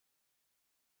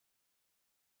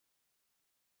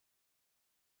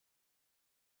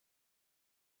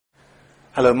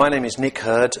Hello, my name is Nick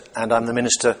Hurd and I'm the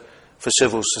Minister for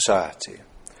Civil Society.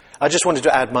 I just wanted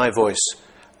to add my voice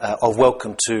of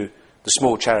welcome to the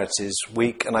Small Charities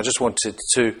Week, and I just wanted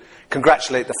to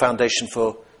congratulate the Foundation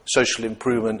for Social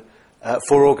Improvement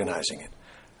for organising it.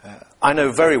 I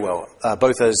know very well,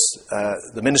 both as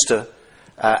the Minister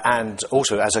and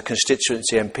also as a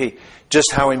constituency MP,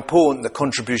 just how important the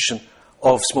contribution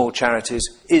of small charities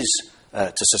is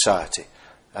to society.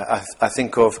 I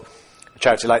think of a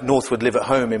charity like Northwood Live at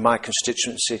Home in my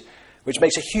constituency, which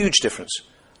makes a huge difference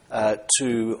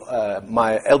to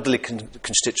my elderly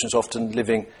constituents, often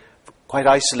living quite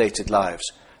isolated lives.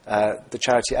 The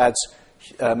charity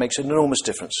makes an enormous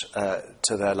difference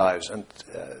to their lives, and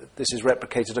this is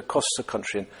replicated across the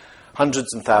country in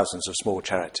hundreds and thousands of small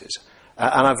charities.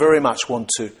 And I very much want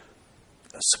to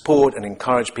support and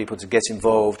encourage people to get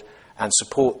involved and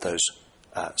support those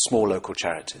small local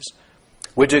charities.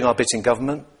 We're doing our bit in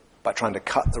government by trying to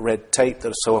cut the red tape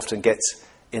that so often gets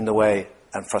in the way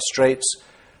and frustrates,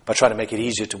 by trying to make it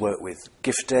easier to work with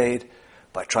gift aid,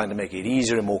 by trying to make it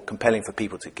easier and more compelling for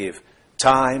people to give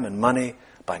time and money,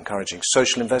 by encouraging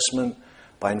social investment,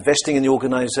 by investing in the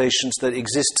organisations that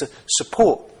exist to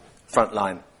support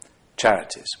frontline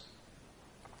charities.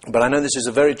 But I know this is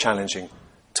a very challenging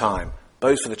time,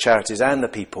 both for the charities and the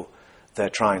people they're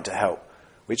trying to help,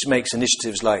 which makes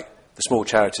initiatives like the Small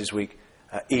Charities Week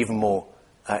even more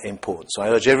important. So I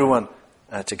urge everyone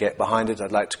to get behind it.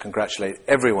 I'd like to congratulate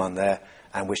everyone there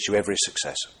and wish you every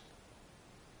success.